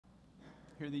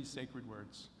hear these sacred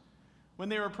words. When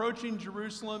they were approaching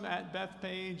Jerusalem at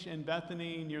Bethphage and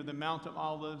Bethany near the Mount of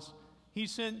Olives, he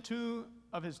sent 2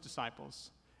 of his disciples.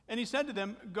 And he said to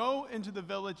them, "Go into the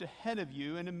village ahead of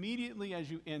you, and immediately as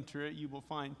you enter it, you will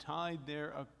find tied there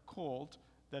a colt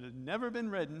that had never been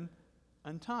ridden.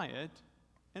 Untie it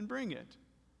and bring it.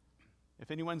 If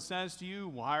anyone says to you,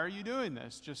 'Why are you doing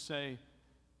this?' just say,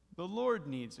 'The Lord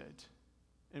needs it,'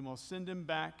 and we'll send him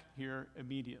back here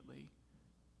immediately."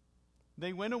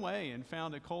 They went away and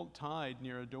found a colt tied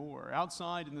near a door,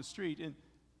 outside in the street, and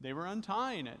they were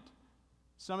untying it.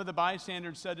 Some of the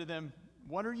bystanders said to them,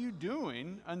 "What are you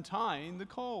doing untying the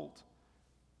colt?"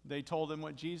 They told him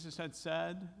what Jesus had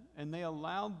said, and they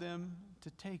allowed them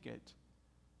to take it.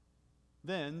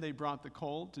 Then they brought the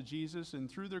colt to Jesus and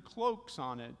threw their cloaks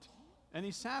on it, and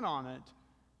he sat on it.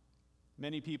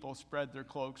 Many people spread their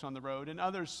cloaks on the road, and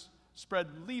others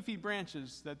spread leafy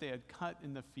branches that they had cut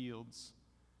in the fields.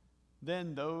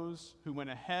 Then those who went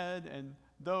ahead and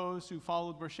those who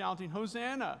followed were shouting,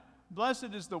 "Hosanna!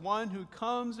 Blessed is the one who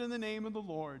comes in the name of the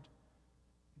Lord.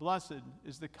 Blessed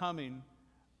is the coming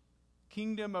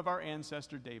kingdom of our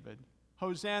ancestor David.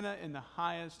 Hosanna in the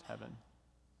highest heaven."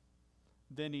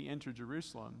 Then he entered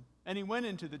Jerusalem, and he went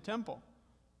into the temple.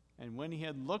 And when he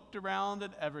had looked around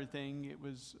at everything, it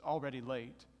was already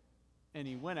late, and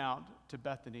he went out to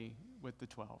Bethany with the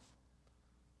 12.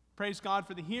 Praise God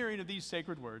for the hearing of these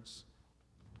sacred words.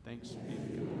 Thanks be to God.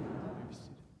 You may be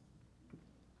seated.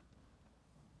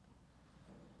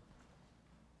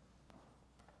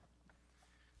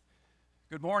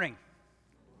 Good morning.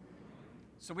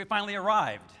 So we finally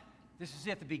arrived. This is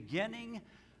at the beginning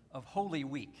of Holy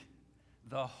Week,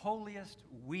 the holiest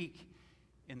week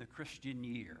in the Christian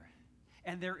year.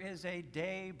 And there is a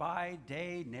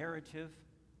day-by-day narrative.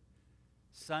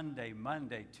 Sunday,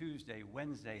 Monday, Tuesday,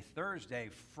 Wednesday, Thursday,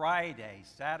 Friday,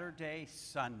 Saturday,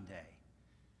 Sunday.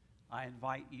 I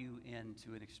invite you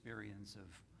into an experience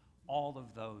of all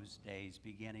of those days,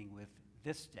 beginning with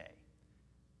this day,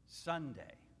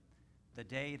 Sunday, the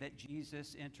day that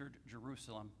Jesus entered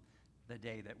Jerusalem, the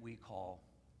day that we call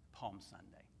Palm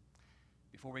Sunday.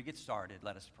 Before we get started,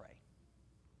 let us pray.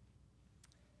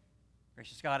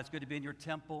 Gracious God, it's good to be in your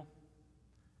temple,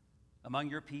 among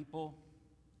your people,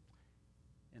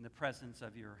 in the presence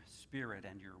of your Spirit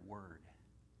and your Word.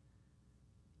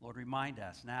 Lord, remind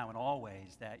us now and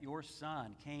always that your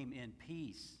Son came in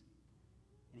peace,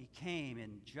 and he came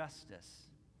in justice.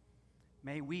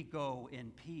 May we go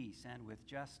in peace and with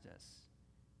justice.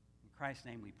 In Christ's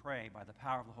name we pray, by the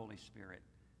power of the Holy Spirit.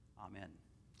 Amen.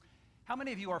 How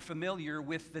many of you are familiar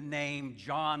with the name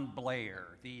John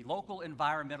Blair, the local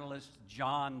environmentalist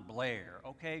John Blair?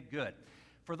 Okay, good.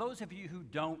 For those of you who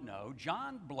don't know,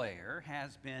 John Blair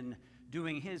has been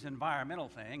doing his environmental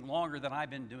thing longer than I've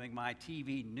been doing my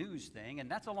TV news thing, and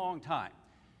that's a long time.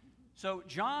 So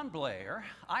John Blair,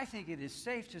 I think it is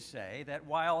safe to say that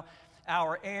while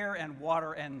our air and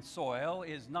water and soil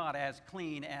is not as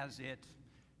clean as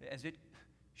it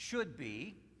should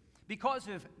be, because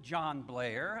of John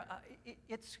Blair,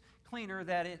 it's cleaner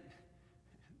than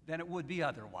it would be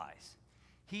otherwise.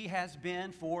 He has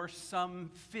been for some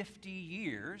 50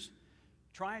 years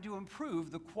trying to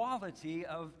improve the quality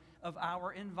of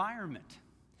our environment.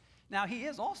 Now, he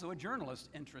is also a journalist,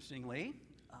 interestingly.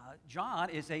 John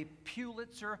is a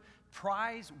Pulitzer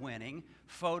Prize-winning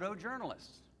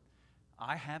photojournalist.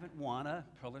 I haven't won a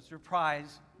Pulitzer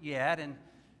Prize yet, and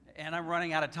I'm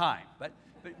running out of time. But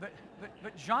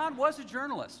John was a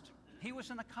journalist. He was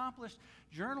an accomplished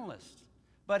journalist.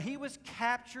 But he was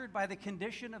captured by the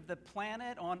condition of the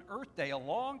planet on Earth Day a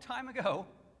long time ago,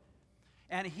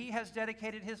 and he has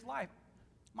dedicated his life,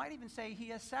 might even say he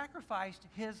has sacrificed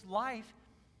his life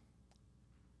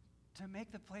to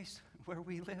make the place where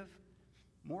we live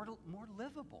more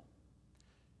livable.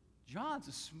 John's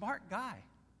a smart guy.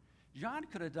 John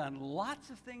could have done lots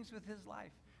of things with his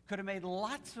life, could have made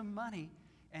lots of money,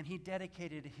 and he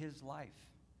dedicated his life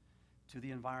to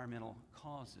the environmental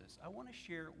causes. I want to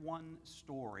share one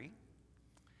story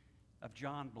of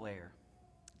John Blair.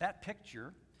 That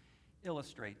picture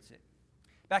illustrates it.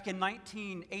 Back in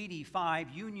 1985,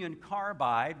 Union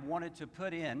Carbide wanted to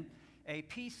put in a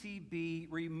PCB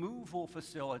removal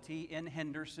facility in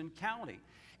Henderson County.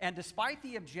 And despite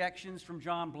the objections from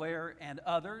John Blair and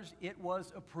others, it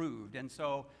was approved. And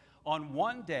so on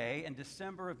one day in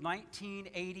December of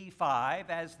 1985,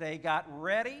 as they got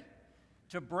ready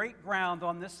to break ground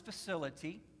on this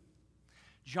facility,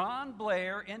 John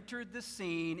Blair entered the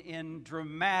scene in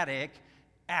dramatic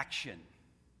action.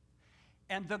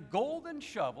 And the golden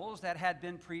shovels that had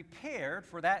been prepared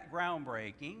for that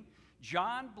groundbreaking,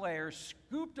 John Blair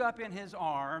scooped up in his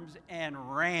arms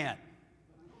and ran.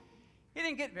 He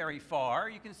didn't get very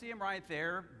far. You can see him right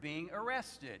there being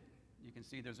arrested. You can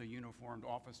see there's a uniformed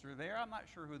officer there. I'm not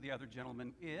sure who the other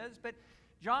gentleman is, but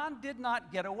John did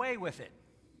not get away with it.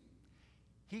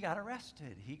 He got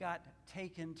arrested. He got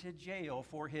taken to jail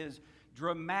for his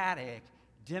dramatic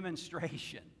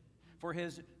demonstration, for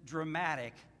his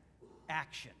dramatic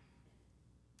action.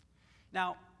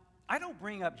 Now, I don't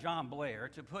bring up John Blair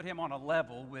to put him on a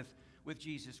level with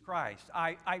Jesus Christ.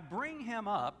 I bring him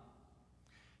up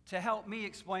to help me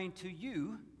explain to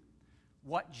you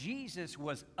what Jesus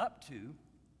was up to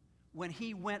when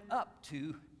he went up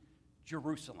to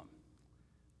Jerusalem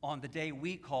on the day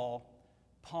we call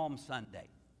Palm Sunday.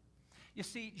 You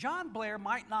see, John Blair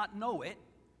might not know it,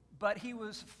 but he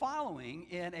was following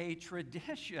in a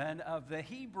tradition of the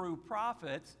Hebrew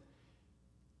prophets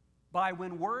by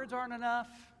when words aren't enough,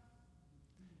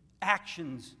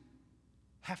 actions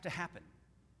have to happen.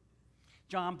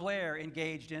 John Blair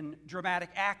engaged in dramatic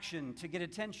action to get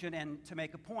attention and to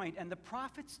make a point, and the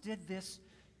prophets did this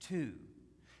too.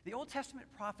 The Old Testament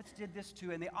prophets did this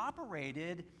too, and they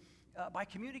operated by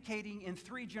communicating in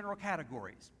three general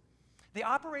categories. They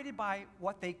operated by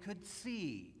what they could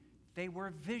see. They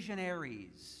were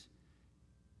visionaries,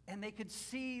 and they could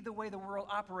see the way the world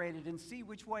operated and see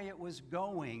which way it was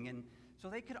going, and so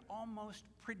they could almost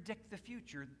predict the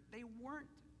future. They weren't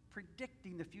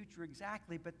predicting the future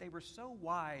exactly, but they were so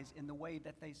wise in the way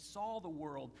that they saw the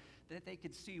world that they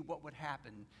could see what would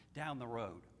happen down the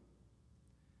road.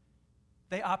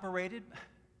 They operated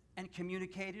and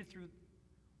communicated through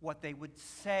what they would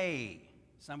say.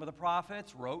 Some of the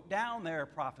prophets wrote down their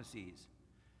prophecies.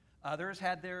 Others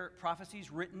had their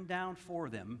prophecies written down for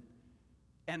them.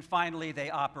 And finally, they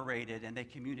operated and they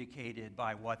communicated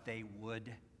by what they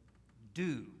would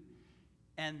do.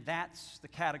 And that's the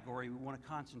category we want to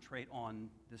concentrate on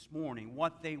this morning,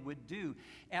 what they would do.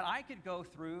 And I could go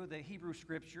through the Hebrew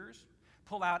Scriptures,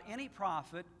 pull out any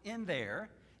prophet in there,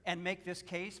 and make this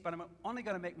case, but I'm only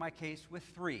going to make my case with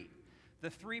three.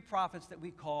 The three prophets that we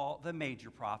call the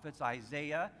major prophets,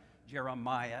 Isaiah,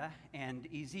 Jeremiah, and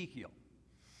Ezekiel.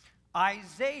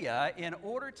 Isaiah, in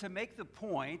order to make the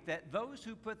point that those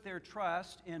who put their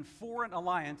trust in foreign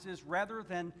alliances rather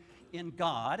than in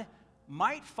God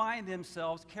might find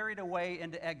themselves carried away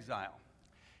into exile.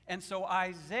 And so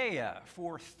Isaiah,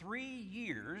 for 3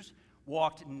 years,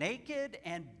 walked naked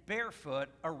and barefoot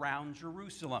around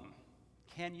Jerusalem.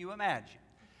 Can you imagine?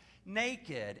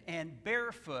 Naked and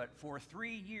barefoot for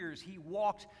 3 years, he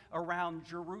walked around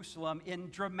Jerusalem in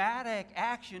dramatic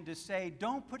action to say,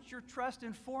 don't put your trust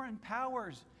in foreign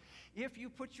powers. If you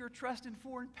put your trust in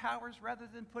foreign powers rather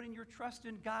than putting your trust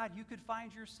in God, you could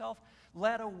find yourself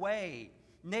led away,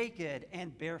 naked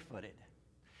and barefooted.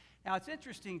 Now, it's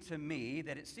interesting to me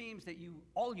that it seems that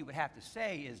all you would have to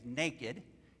say is naked,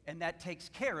 and that takes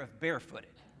care of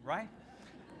barefooted, right?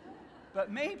 But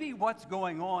maybe what's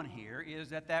going on here is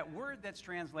that word that's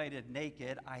translated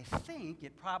naked, I think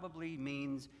it probably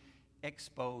means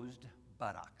exposed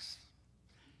buttocks.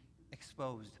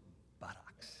 Exposed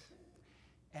buttocks.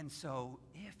 And so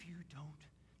if you don't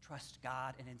trust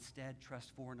God and instead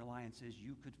trust foreign alliances,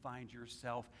 you could find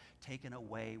yourself taken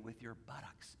away with your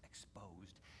buttocks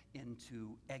exposed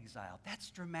into exile. That's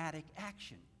dramatic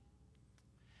action.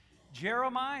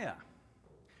 Jeremiah.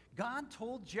 God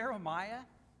told Jeremiah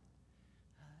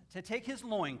to take his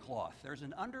loincloth. There's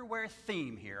an underwear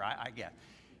theme here, I get.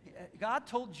 God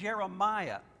told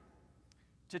Jeremiah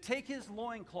to take his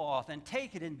loincloth and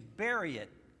take it and bury it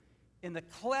in the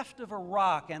cleft of a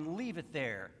rock and leave it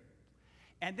there.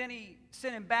 And then he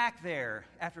sent him back there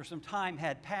after some time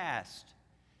had passed.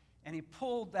 And he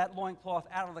pulled that loincloth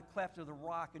out of the cleft of the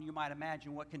rock, and you might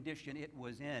imagine what condition it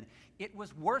was in. It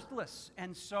was worthless.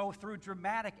 And so through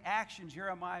dramatic action,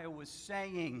 Jeremiah was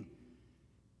saying,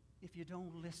 if you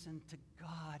don't listen to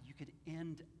God, you could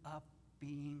end up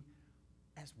being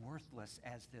as worthless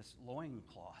as this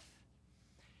loincloth.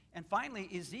 And finally,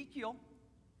 Ezekiel.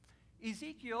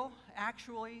 Ezekiel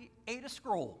actually ate a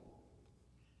scroll.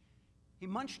 He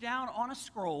munched down on a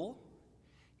scroll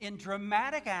in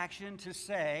dramatic action to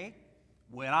say,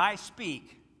 when I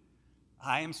speak,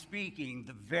 I am speaking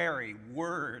the very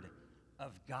word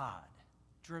of God.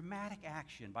 Dramatic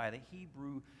action by the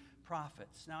Hebrew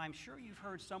prophets. Now, I'm sure you've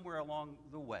heard somewhere along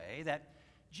the way that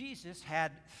Jesus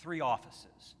had 3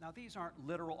 offices. Now, these aren't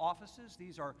literal offices.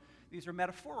 These are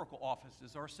metaphorical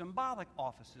offices or symbolic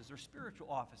offices or spiritual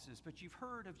offices. But you've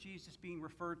heard of Jesus being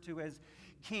referred to as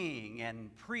king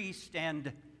and priest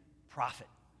and prophet.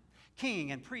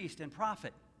 King and priest and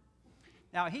prophet.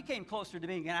 Now, he came closer to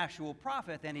being an actual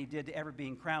prophet than he did to ever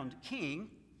being crowned king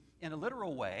in a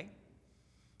literal way.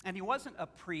 And he wasn't a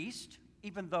priest,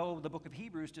 even though the book of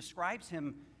Hebrews describes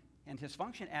him and his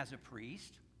function as a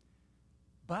priest,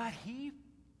 but he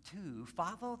too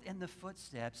followed in the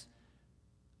footsteps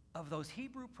of those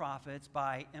Hebrew prophets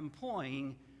by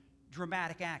employing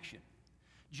dramatic action.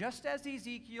 Just as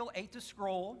Ezekiel ate the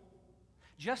scroll,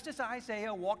 just as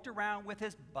Isaiah walked around with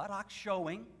his buttocks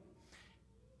showing,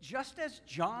 just as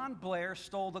John Blair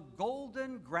stole the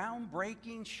golden,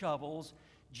 groundbreaking shovels,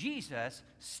 Jesus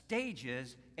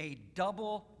stages a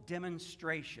double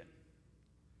demonstration.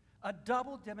 A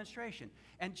double demonstration.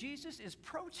 And Jesus is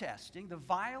protesting the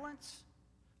violence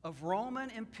of Roman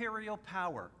imperial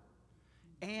power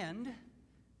and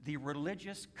the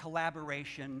religious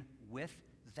collaboration with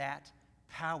that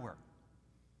power.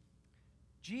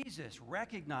 Jesus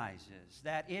recognizes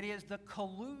that it is the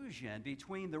collusion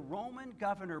between the Roman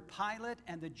governor Pilate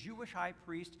and the Jewish high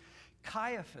priest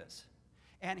Caiaphas,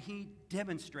 and he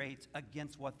demonstrates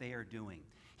against what they are doing.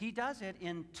 He does it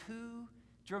in two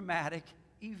dramatic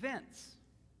events,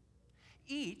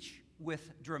 each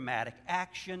with dramatic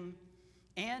action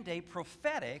and a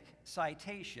prophetic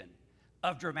citation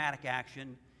of dramatic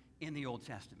action in the Old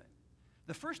Testament.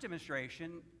 The first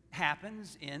demonstration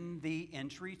happens in the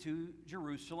entry to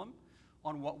Jerusalem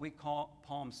on what we call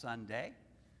Palm Sunday,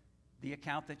 the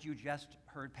account that you just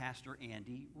heard Pastor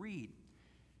Andy read.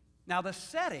 Now, the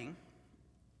setting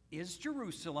is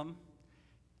Jerusalem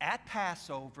at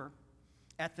Passover,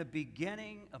 at the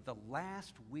beginning of the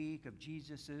last week of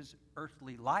Jesus'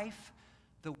 earthly life,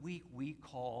 the week we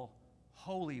call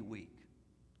Holy Week.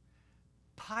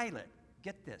 Pilate,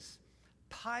 get this,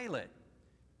 Pilate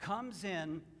comes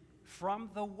in from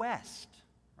the west,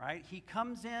 right? He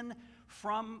comes in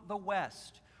from the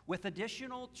west with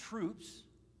additional troops,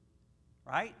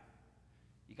 right?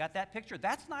 You got that picture?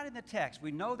 That's not in the text.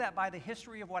 We know that by the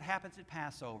history of what happens at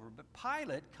Passover. But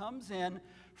Pilate comes in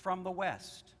from the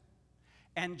west,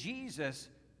 and Jesus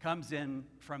comes in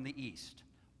from the east.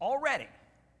 Already,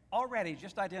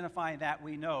 just identifying that,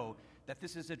 we know that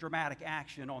this is a dramatic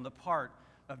action on the part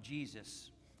of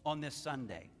Jesus on this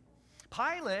Sunday.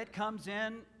 Pilate comes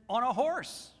in on a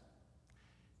horse.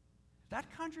 That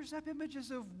conjures up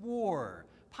images of war.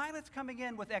 Pilate's coming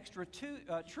in with extra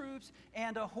troops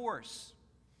and a horse.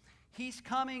 He's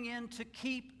coming in to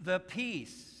keep the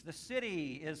peace. The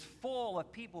city is full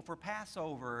of people for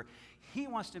Passover. He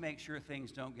wants to make sure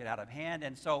things don't get out of hand,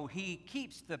 and so he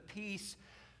keeps the peace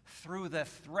through the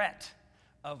threat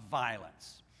of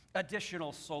violence.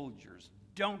 Additional soldiers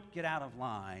don't get out of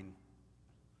line,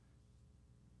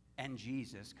 and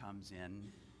Jesus comes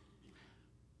in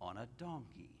on a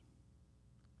donkey.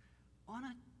 On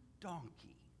a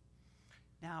donkey.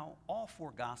 Now, all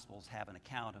four Gospels have an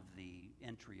account of the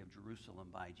entry of Jerusalem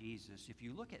by Jesus. If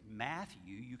you look at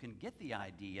Matthew, you can get the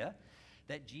idea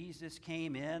that Jesus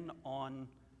came in on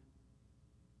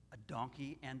a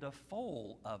donkey and a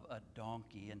foal of a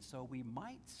donkey. And so we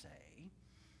might say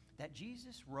that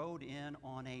Jesus rode in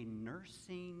on a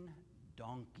nursing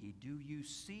donkey. Do you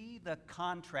see the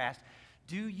contrast?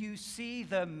 Do you see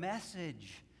the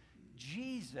message?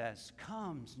 Jesus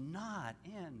comes not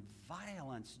in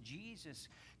violence. Jesus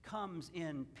comes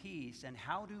in peace. And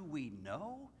how do we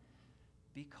know?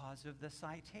 Because of the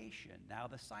citation. Now,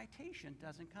 the citation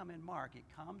doesn't come in Mark. It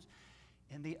comes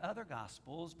in the other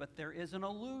Gospels, but there is an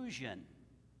allusion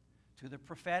to the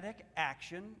prophetic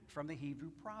action from the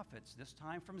Hebrew prophets, this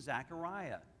time from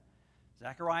Zechariah.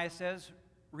 Zechariah says,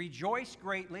 "Rejoice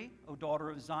greatly, O daughter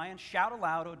of Zion. Shout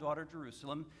aloud, O daughter of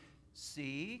Jerusalem.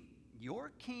 See, your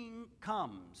king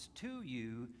comes to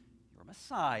you, your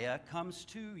Messiah comes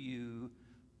to you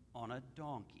on a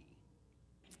donkey.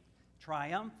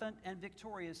 Triumphant and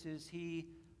victorious is he,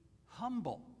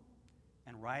 humble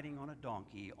and riding on a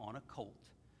donkey, on a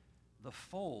colt, the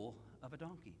foal of a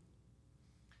donkey."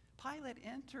 Pilate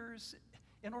enters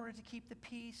in order to keep the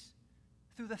peace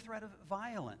through the threat of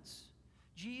violence.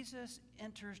 Jesus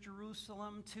enters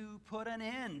Jerusalem to put an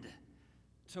end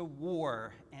to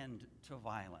war and to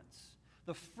violence.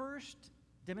 The first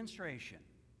demonstration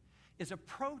is a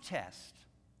protest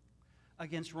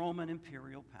against Roman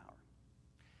imperial power.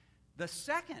 The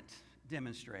second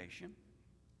demonstration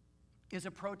is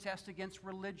a protest against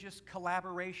religious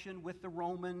collaboration with the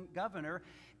Roman governor.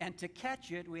 And to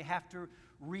catch it, we have to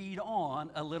read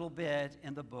on a little bit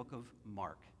in the book of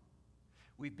Mark.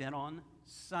 We've been on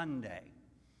Sunday.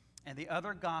 And the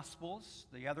other Gospels,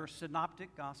 the other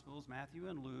synoptic Gospels, Matthew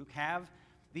and Luke, have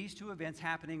these two events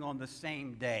happening on the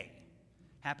same day,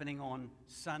 happening on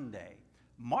Sunday.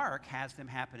 Mark has them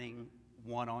happening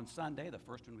one on Sunday, the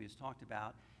first one we just talked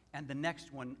about, and the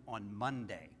next one on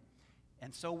Monday.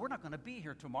 And so we're not going to be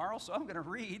here tomorrow, so I'm going to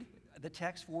read the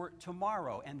text for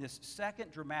tomorrow and this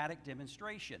second dramatic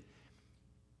demonstration.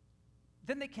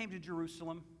 Then they came to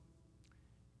Jerusalem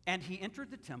And he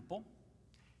entered the temple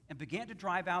and began to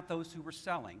drive out those who were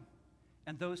selling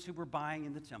and those who were buying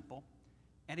in the temple.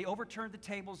 And he overturned the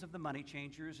tables of the money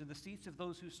changers and the seats of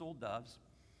those who sold doves.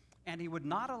 And he would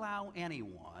not allow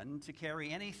anyone to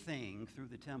carry anything through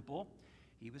the temple.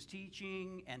 He was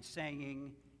teaching and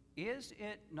saying, "Is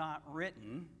it not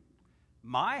written,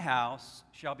 'My house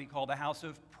shall be called a house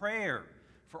of prayer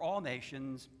for all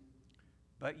nations,'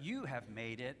 but you have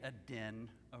made it a den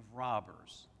of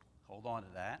robbers." Hold on to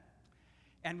that.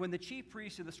 And when the chief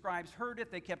priests and the scribes heard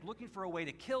it, they kept looking for a way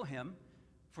to kill him,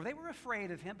 for they were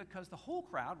afraid of him because the whole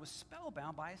crowd was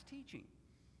spellbound by his teaching.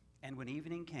 And when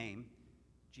evening came,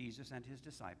 Jesus and his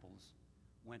disciples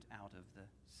went out of the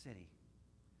city.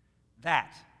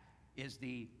 That is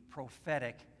the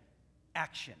prophetic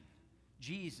action.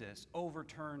 Jesus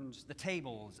overturns the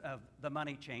tables of the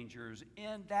money changers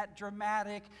in that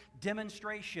dramatic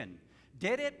demonstration.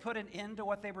 Did it put an end to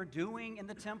what they were doing in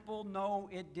the temple? No,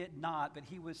 it did not. But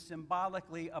he was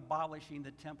symbolically abolishing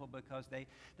the temple because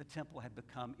the temple had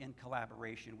become in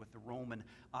collaboration with the Roman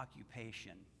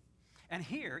occupation. And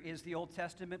here is the Old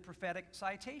Testament prophetic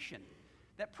citation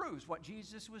that proves what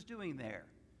Jesus was doing there.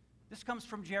 This comes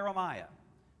from Jeremiah.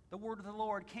 The word of the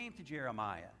Lord came to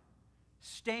Jeremiah.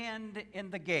 "Stand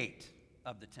in the gate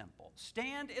of the temple.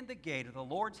 Stand in the gate of the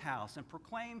Lord's house and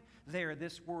proclaim there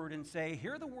this word and say,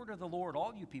 'Hear the word of the Lord,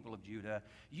 all you people of Judah,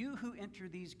 you who enter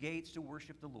these gates to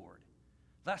worship the Lord.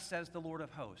 Thus says the Lord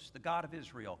of hosts, the God of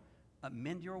Israel,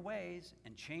 amend your ways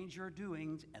and change your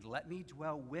doings, and let me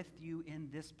dwell with you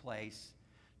in this place.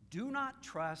 Do not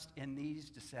trust in these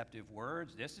deceptive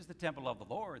words. This is the temple of the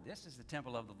Lord. This is the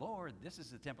temple of the Lord. This is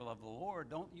the temple of the Lord.'"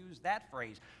 Don't use that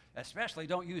phrase. Especially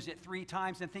don't use it 3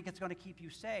 times and think it's going to keep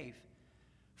you safe.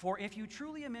 "For if you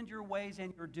truly amend your ways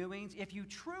and your doings, if you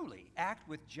truly act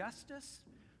with justice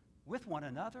with one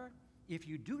another, if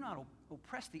you do not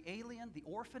oppress the alien, the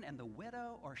orphan, and the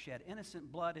widow, or shed innocent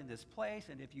blood in this place,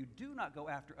 and if you do not go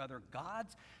after other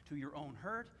gods to your own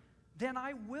hurt, then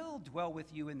I will dwell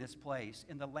with you in this place,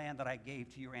 in the land that I gave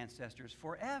to your ancestors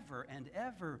forever and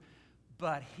ever.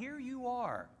 But here you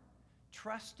are,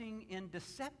 trusting in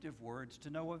deceptive words to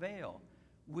no avail.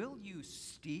 Will you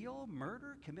steal,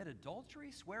 murder, commit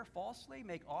adultery, swear falsely,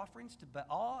 make offerings to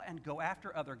Baal, and go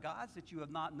after other gods that you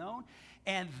have not known,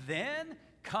 and then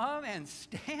come and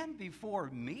stand before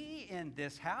me in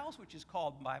this house, which is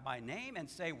called by my name, and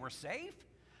say, 'We're safe'?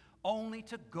 Only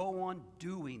to go on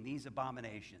doing these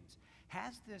abominations.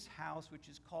 Has this house, which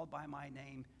is called by my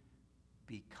name,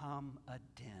 become a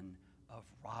den of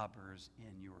robbers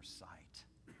in your sight?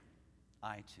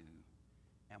 I too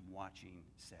am watching,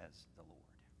 says the Lord."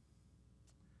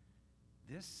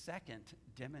 This second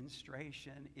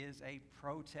demonstration is a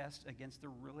protest against the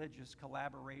religious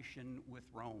collaboration with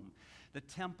Rome. The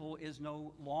temple is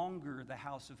no longer the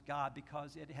house of God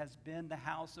because it has been the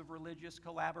house of religious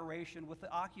collaboration with the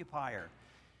occupier.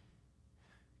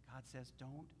 God says,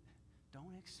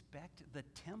 don't expect the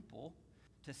temple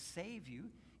to save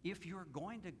you if you're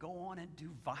going to go on and do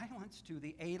violence to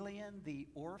the alien, the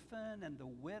orphan, and the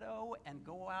widow, and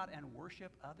go out and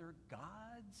worship other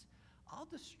gods. I'll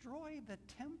destroy the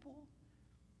temple.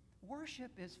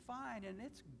 Worship is fine and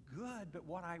it's good, but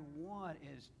what I want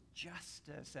is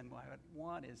justice, and what I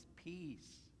want is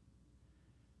peace.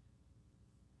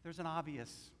 There's an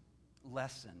obvious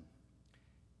lesson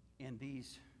in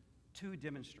these 2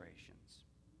 demonstrations.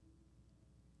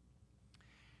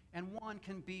 And one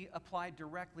can be applied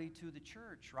directly to the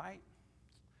church, right?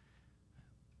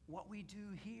 What we do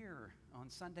here on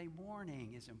Sunday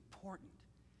morning is important.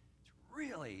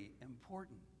 Really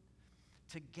important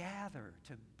to gather,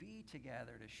 to be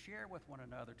together, to share with one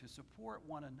another, to support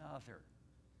one another,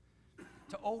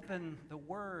 to open the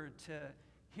Word, to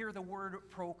hear the Word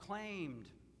proclaimed.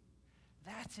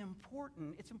 That's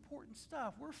important. It's important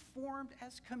stuff. We're formed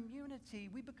as community.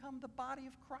 We become the body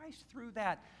of Christ through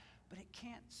that. But it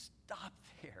can't stop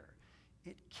there.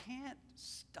 It can't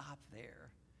stop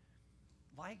there.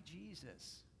 Like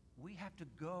Jesus, we have to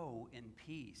go in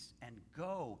peace and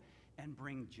go and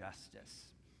bring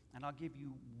justice. And I'll give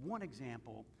you one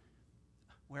example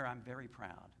where I'm very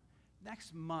proud.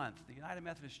 Next month, the United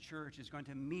Methodist Church is going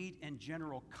to meet in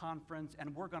general conference,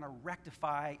 and we're going to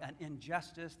rectify an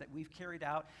injustice that we've carried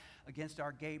out against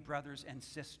our gay brothers and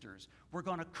sisters. We're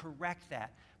going to correct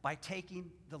that by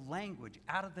taking the language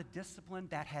out of the discipline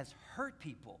that has hurt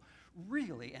people,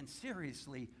 really and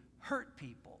seriously hurt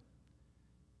people.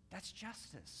 That's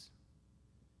justice.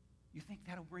 You think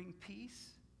that'll bring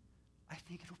peace? I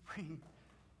think it'll bring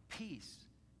peace.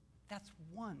 That's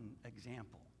one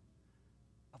example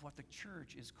of what the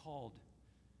church is called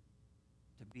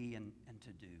to be and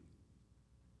to do.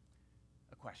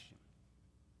 A question.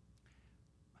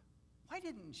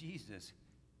 didn't Jesus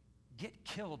get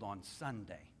killed on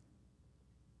Sunday?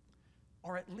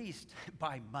 Or at least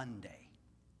by Monday?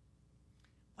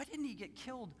 Why didn't he get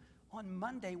killed on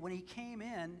Monday when he came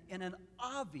in an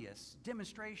obvious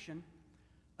demonstration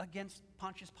against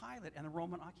Pontius Pilate and the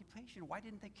Roman occupation? Why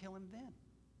didn't they kill him then?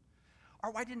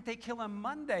 Or why didn't they kill him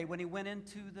Monday when he went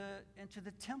into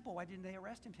the temple? Why didn't they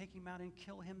arrest him, take him out, and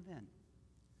kill him then?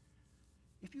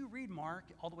 If you read Mark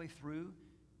all the way through,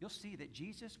 you'll see that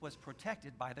Jesus was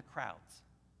protected by the crowds.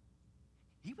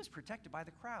 He was protected by the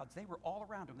crowds. They were all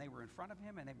around him. They were in front of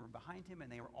him, and they were behind him,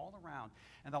 and they were all around.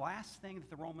 And the last thing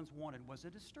that the Romans wanted was a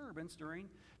disturbance during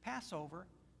Passover,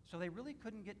 so they really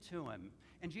couldn't get to him.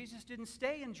 And Jesus didn't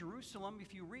stay in Jerusalem.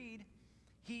 If you read,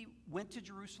 he went to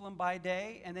Jerusalem by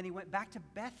day, and then he went back to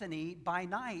Bethany by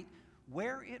night,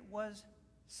 where it was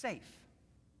safe.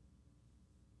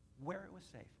 Where it was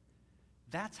safe.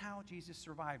 That's how Jesus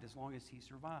survived as long as he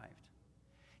survived.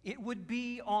 It would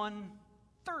be on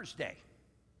Thursday.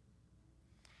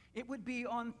 It would be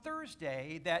on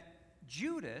Thursday that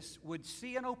Judas would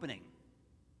see an opening.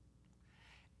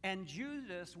 And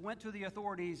Judas went to the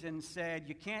authorities and said,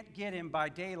 you can't get him by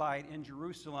daylight in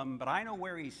Jerusalem, but I know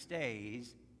where he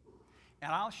stays,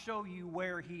 and I'll show you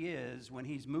where he is when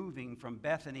he's moving from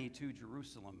Bethany to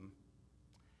Jerusalem.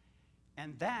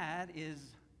 And that is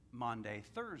Monday,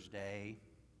 Thursday,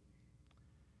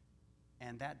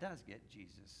 and that does get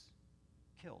Jesus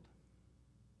killed.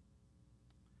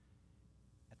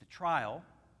 At the trial,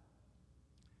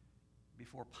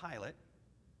 before Pilate,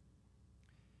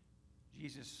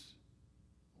 Jesus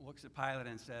looks at Pilate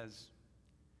and says,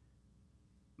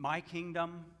 my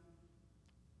kingdom,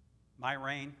 my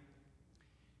reign,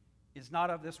 is not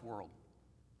of this world.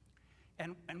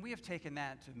 And we have taken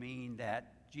that to mean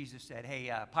that Jesus said,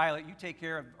 hey, Pilate, you take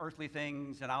care of earthly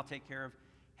things, and I'll take care of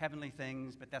heavenly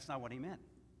things, but that's not what he meant.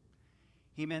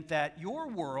 He meant that your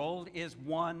world is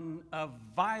one of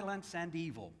violence and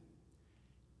evil,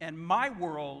 and my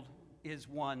world is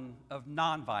one of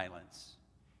nonviolence.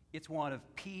 It's one of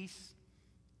peace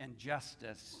and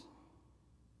justice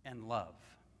and love.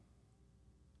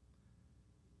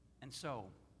 And so,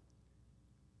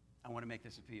 I want to make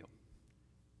this appeal.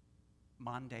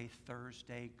 Monday,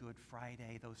 Thursday, Good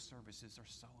Friday, those services are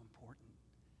so important.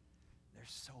 They're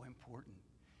so important.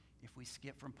 If we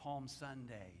skip from Palm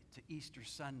Sunday to Easter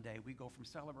Sunday, we go from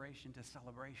celebration to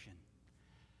celebration.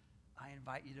 I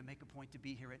invite you to make a point to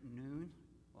be here at noon.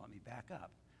 Well, let me back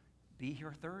up. Be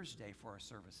here Thursday for our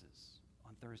services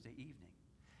on Thursday evening.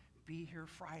 Be here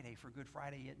Friday for Good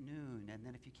Friday at noon, and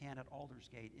then if you can at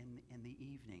Aldersgate in the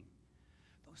evening.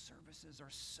 Those services are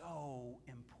so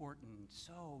important,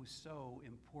 so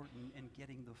important in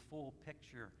getting the full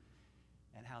picture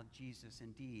and how Jesus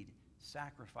indeed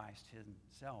sacrificed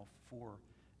himself for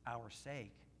our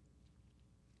sake.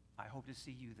 I hope to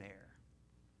see you there.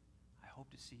 I hope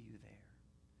to see you there.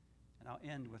 And I'll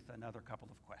end with another couple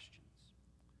of questions.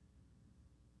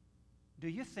 Do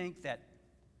you think that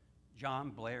John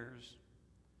Blair's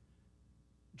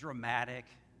dramatic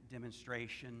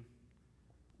demonstration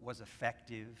was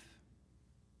effective?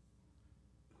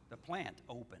 The plant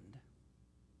opened.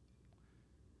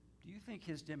 Do you think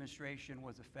his demonstration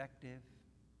was effective?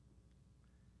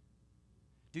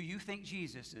 Do you think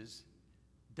Jesus'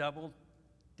 double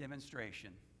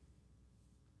demonstration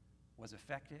was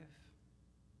effective?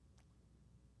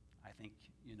 I think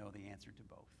you know the answer to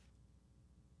both.